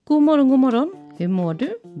God morgon, god morgon. Hur mår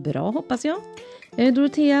du? Bra hoppas jag. Jag är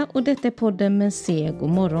Dorotea och detta är podden Men se god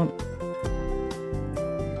morgon.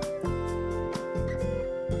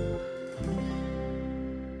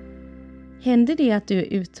 Händer det att du är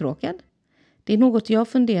uttråkad? Det är något jag har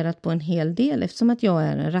funderat på en hel del eftersom att jag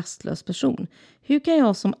är en rastlös person. Hur kan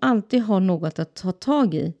jag som alltid har något att ta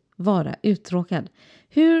tag i vara uttråkad?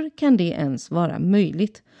 Hur kan det ens vara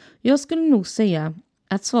möjligt? Jag skulle nog säga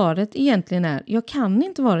att svaret egentligen är jag kan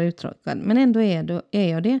inte vara uttråkad men ändå är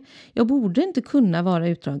jag det. Jag borde inte kunna vara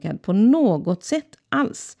uttråkad på något sätt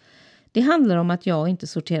alls. Det handlar om att jag inte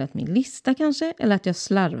sorterat min lista kanske eller att jag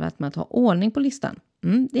slarvat med att ha ordning på listan.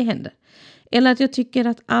 Det händer. Eller att jag tycker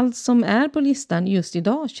att allt som är på listan just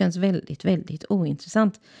idag känns väldigt, väldigt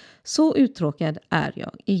ointressant. Så uttråkad är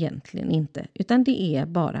jag egentligen inte. Utan det är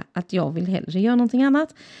bara att jag vill hellre göra någonting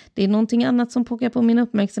annat. Det är någonting annat som pockar på min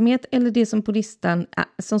uppmärksamhet. Eller det som,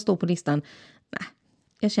 som står på listan. Nej,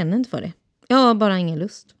 jag känner inte för det. Jag har bara ingen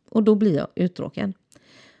lust. Och då blir jag uttråkad.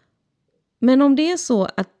 Men om det är så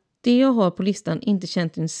att det jag har på listan inte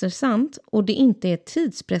känns intressant och det inte är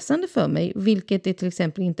tidspressande för mig, vilket det till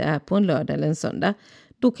exempel inte är på en lördag eller en söndag,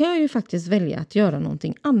 då kan jag ju faktiskt välja att göra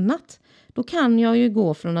någonting annat. Då kan jag ju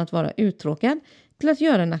gå från att vara uttråkad till att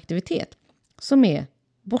göra en aktivitet som är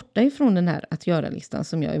borta ifrån den här att göra-listan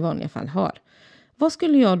som jag i vanliga fall har. Vad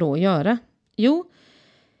skulle jag då göra? Jo,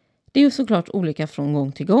 det är ju såklart olika från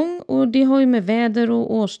gång till gång och det har ju med väder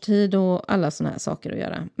och årstid och alla såna här saker att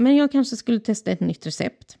göra. Men jag kanske skulle testa ett nytt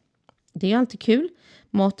recept. Det är alltid kul.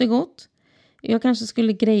 Mat är gott. Jag kanske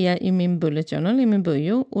skulle greja i min bullet journal, i min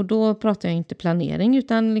bujo. Och då pratar jag inte planering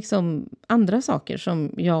utan liksom andra saker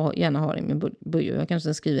som jag gärna har i min bujo. Jag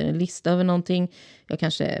kanske skriver en lista över någonting. Jag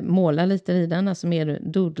kanske målar lite i den. Alltså mer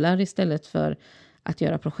doodlar istället för att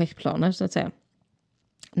göra projektplaner så att säga.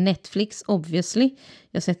 Netflix obviously.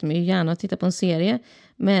 Jag sätter mig ju gärna och tittar på en serie.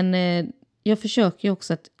 Men jag försöker ju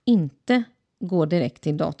också att inte gå direkt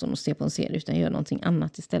till datorn och se på en serie utan göra någonting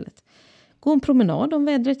annat istället. Gå en promenad om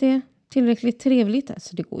vädret är tillräckligt trevligt.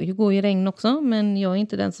 Alltså det går ju regn också men jag är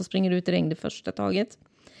inte den som springer ut i regn det första taget.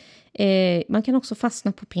 Man kan också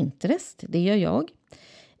fastna på Pinterest, det gör jag.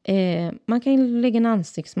 Man kan lägga en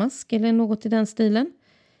ansiktsmask eller något i den stilen.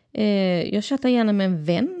 Jag chattar gärna med en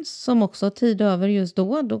vän som också har tid över just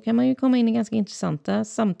då. Då kan man ju komma in i ganska intressanta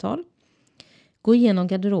samtal. Gå igenom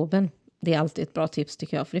garderoben. Det är alltid ett bra tips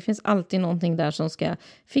tycker jag. För det finns alltid någonting där som ska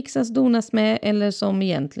fixas, donas med. Eller som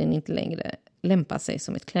egentligen inte längre lämpar sig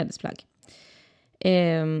som ett klädesplagg.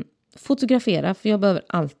 Fotografera. För jag behöver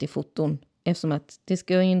alltid foton. Eftersom att det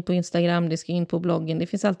ska in på Instagram, det ska in på bloggen. Det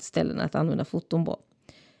finns alltid ställen att använda foton på.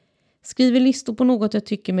 Skriver listor på något jag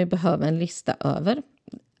tycker mig behöver en lista över.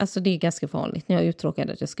 Alltså det är ganska vanligt när jag är uttråkad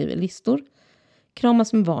att jag skriver listor.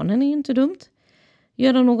 Kramas med barnen är ju inte dumt.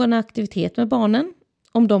 Göra någon aktivitet med barnen.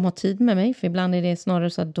 Om de har tid med mig. För ibland är det snarare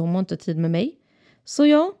så att de har inte tid med mig. Så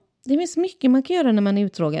ja, det finns mycket man kan göra när man är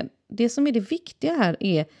uttråkad. Det som är det viktiga här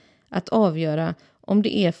är att avgöra om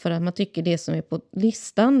det är för att man tycker det som är på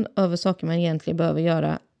listan över saker man egentligen behöver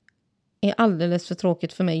göra är alldeles för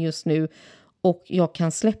tråkigt för mig just nu. Och jag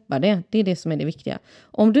kan släppa det. Det är det som är det viktiga.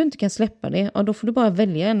 Om du inte kan släppa det, ja, då får du bara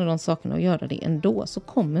välja en av de sakerna och göra det ändå. Så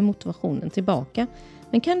kommer motivationen tillbaka.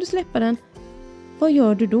 Men kan du släppa den, vad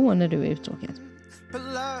gör du då när du är uttråkad? But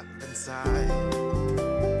love inside